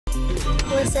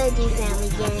What's up, G Family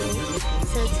Gang?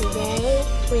 So today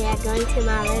we are going to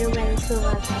my little brother's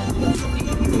football practice.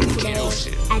 Today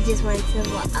I just wanted to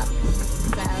vlog.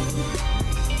 So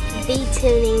be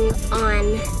tuning on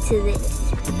to this.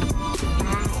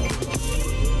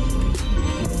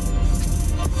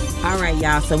 Bye. Alright,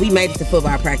 y'all, so we made it to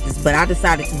football practice, but I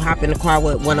decided to hop in the car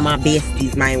with one of my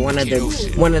besties, man. One of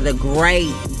the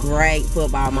great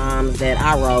football moms that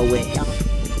I roll with, y'all.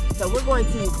 So we're going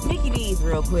to Mickey D's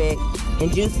real quick, and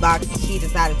Juicebox, she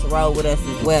decided to roll with us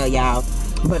as well, y'all.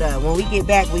 But when we get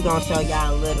back, we gonna show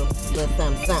y'all a little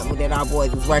something that our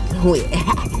boys is working with.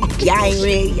 Y'all ain't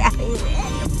ready, I'm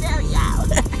telling y'all.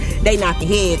 They knocked the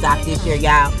heads off this year,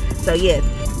 y'all. So yes,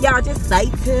 y'all just stay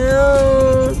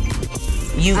tuned.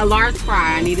 A large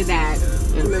fry, I needed that.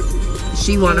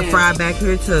 She want a fry back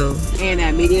here too. And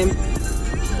a medium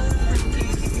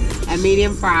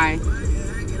fry.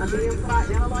 A medium fry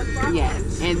and a large fry?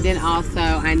 Yes. And then also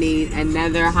I need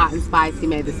another hot and spicy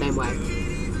made the same way.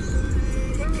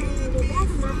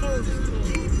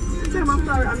 I'm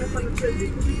sorry, I misunderstood you.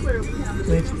 To be clear, we have a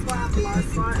medium fry, a large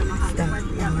fry, and a hot and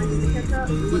spicy. Got mayonnaise and ketchup.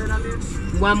 What did I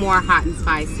miss? One more hot and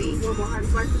spicy. One more hot and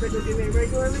spicy that would be made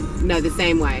regularly? No, the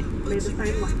same way. Made the same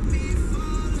way.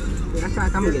 I feel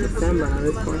like I'm gonna get a sunburn on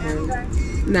this forehead.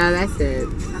 No, that's it.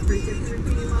 I appreciate you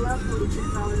repeating my love.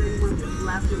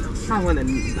 So I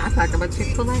feel like I'm a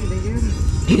Chick-fil-A,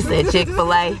 nigga. You said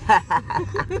Chick-fil-A.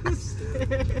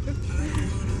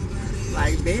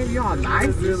 Like, damn, y'all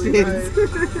nice and shit.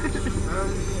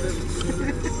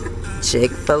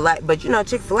 Chick-fil-A, but you know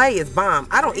Chick-fil-A is bomb.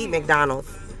 I don't eat McDonald's.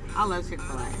 I love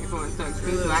Chick-fil-A. It's so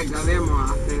expensive, I go there more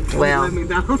often. Well,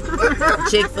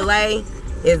 McDonald's. Chick-fil-A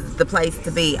is the place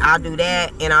to be. I'll do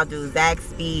that, and I'll do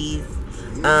Zaxby's,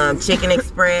 Chicken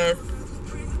Express,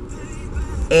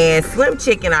 and Slim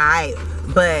Chicken. Alright,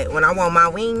 but when I want my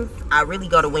wings, I really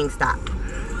go to Wingstop.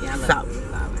 Yeah, I love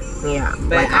so. Yeah, but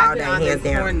like all day, hands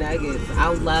down. Corn nuggets. I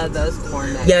love those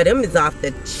corn nuggets. Yeah, them is off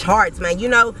the charts, man. You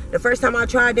know, the first time I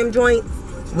tried them joints,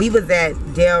 we was at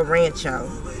Del Rancho.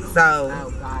 So,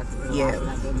 oh God, yeah.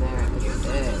 I've been there.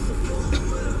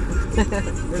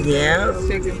 It's yeah.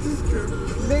 Chicken.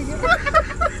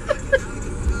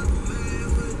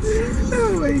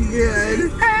 Oh my God.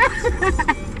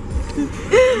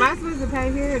 Am I supposed to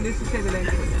pay here, or did she pay the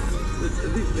next one now?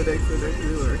 The next one,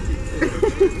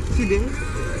 she did?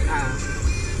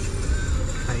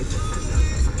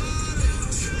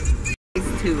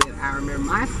 To it, I remember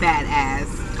my fat ass.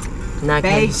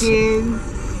 Bacon,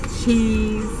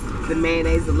 cheese, the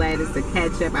mayonnaise, the lettuce, the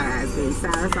ketchup. I had some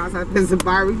sour sauce. I put some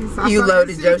barbecue sauce. You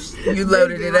loaded it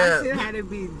up. My shit had to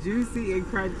be juicy and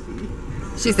crunchy.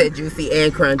 She said juicy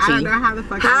and crunchy. I don't know how the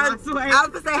fuck I lost weight. I was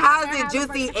gonna say, how is it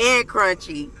juicy and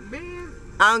crunchy? Man,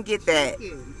 I don't get that.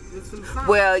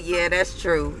 Well, yeah, that's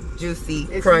true. Juicy,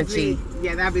 crunchy.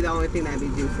 Yeah, that'd be the only thing that'd be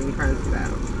juicy and crunchy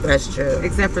though. That's true.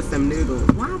 Except for some noodles.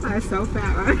 Why am I so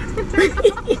fat?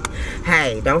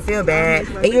 Hey, don't feel bad.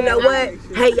 And you know what?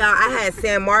 Hey, y'all, I had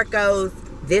San Marcos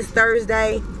this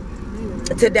Thursday,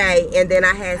 today, and then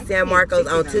I had San Marcos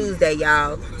on Tuesday,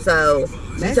 y'all. So,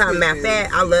 you talking about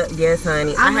fat? I love, yes,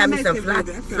 honey. I had me some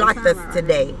flautas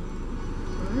today.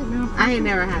 I ain't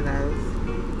never had those.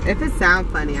 If it sounds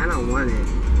funny, I don't want it.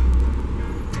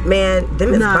 Man,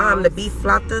 them is bomb, the beef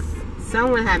flautas.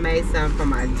 Someone had made some for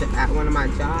at one of my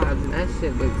jobs, and that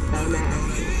shit looked so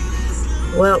nasty.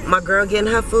 Well, my girl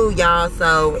getting her food, y'all,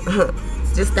 so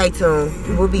just stay tuned.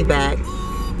 We'll be back. I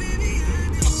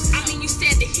mean, you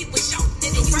said that he was short,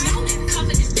 then you know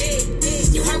Cuffin is dead.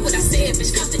 You heard what I said,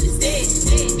 bitch, Cuffin is dead.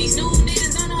 These new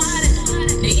niggas don't know how to,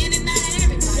 they in and out of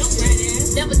everybody.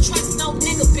 Never trust no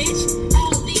nigga, bitch.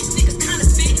 All these niggas kinda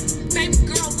fit. Baby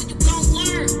girl, when you gon'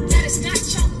 learn that it's not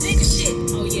your nigga shit.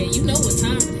 Oh yeah, you know what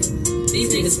time it is.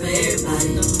 These niggas for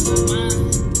everybody.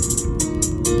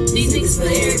 These niggas for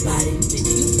everybody.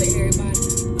 You for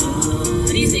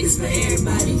everybody. These niggas for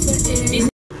everybody.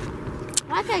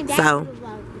 So,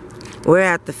 we're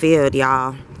at the field,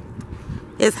 y'all.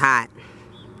 It's hot.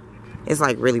 It's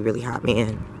like really, really hot,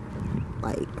 man.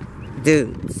 Like,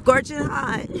 dude, scorching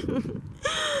hot.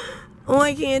 Oh,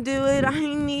 I can't do it. I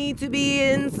need to be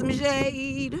in some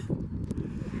shade.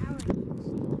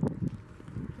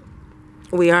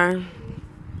 We're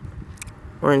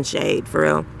in shade, for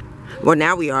real. Well,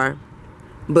 now we are.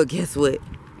 But guess what?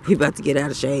 We about to get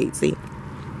out of shade, see?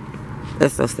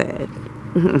 That's so sad.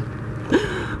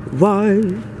 Why?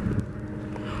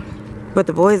 But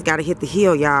the boys gotta hit the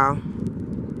hill, y'all.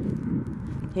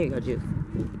 Here you go, Juice.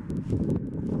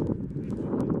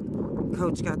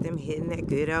 Coach got them hitting that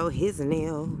good old his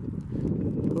nail.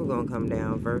 Who's gonna come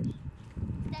down first?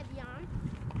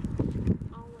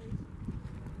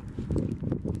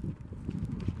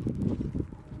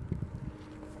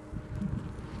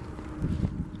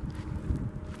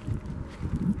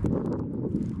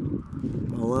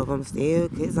 them still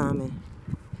kissing.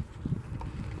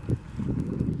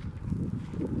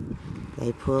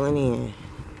 They pulling in.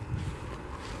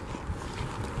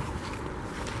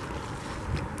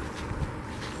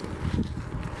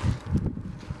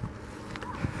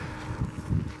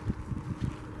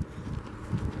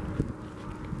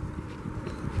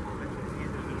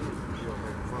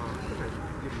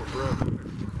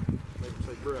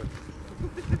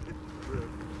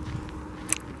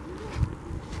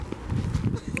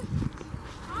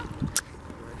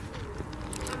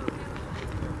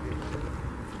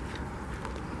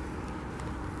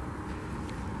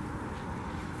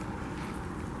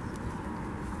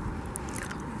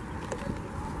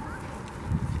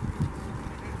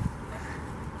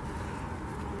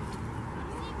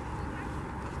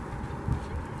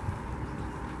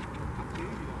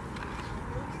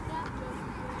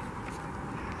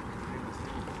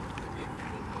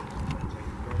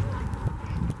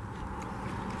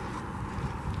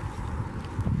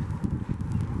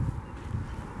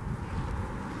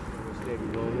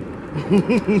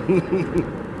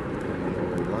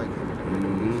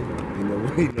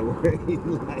 He know where he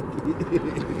like it.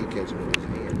 He catch him with his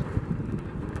hands.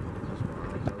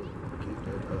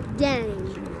 Dang.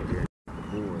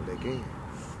 Boy, they can.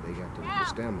 They got the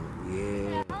stamina.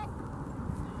 Yeah.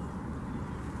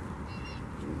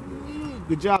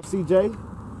 Good job, CJ.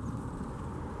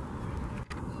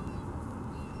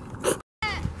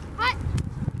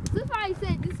 Somebody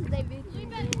said this is their video.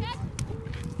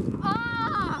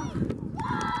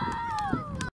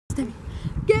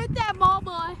 Get that ball,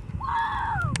 boy.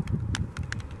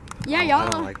 Yeah, y'all. I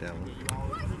don't like that one.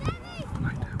 I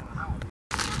like that one.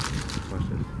 Watch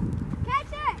this.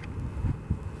 Catch it.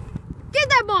 Get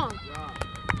that ball.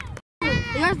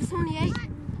 Yours is 28.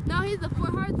 No, he's the 4.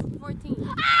 Hers is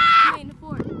 14. I mean the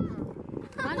 4.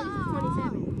 Mine is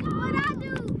 27. What I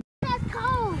do? That's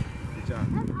cold. Good job.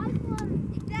 That's ice water.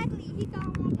 Exactly. He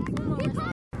got one back.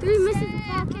 3 misses and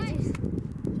 5 catches.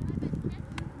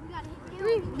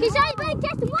 3. Keisha, you better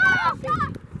catch the ball.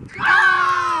 Oh!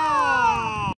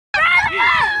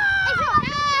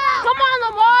 Come on,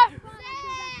 Lamar.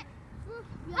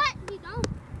 What? He don't.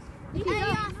 He don't.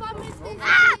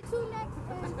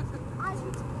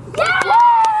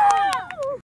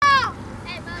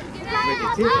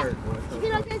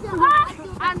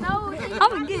 I know. I'm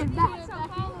gonna get it back.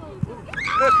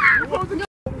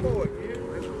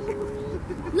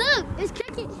 Look, it's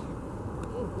kicking.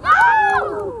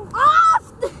 No! Off!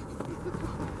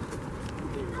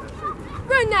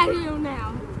 Run that hill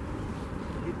now.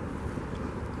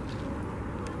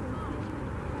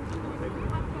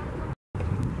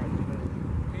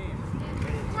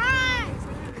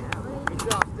 Good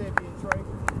job, Steffi and Trey.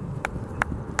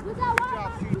 Good job,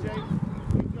 CJ.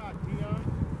 Good job, Dion.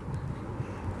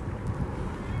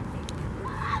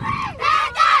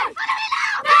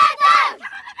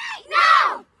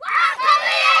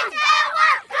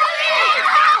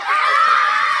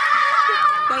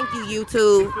 Thank you,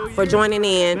 YouTube, for joining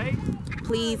in.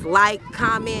 Please like,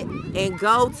 comment, and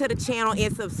go to the channel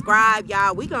and subscribe,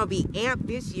 y'all. We gonna be amped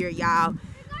this year, y'all.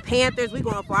 Panthers, we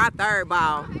going for our 3rd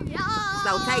ball.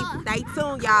 So stay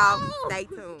tuned, y'all. Stay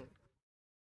tuned.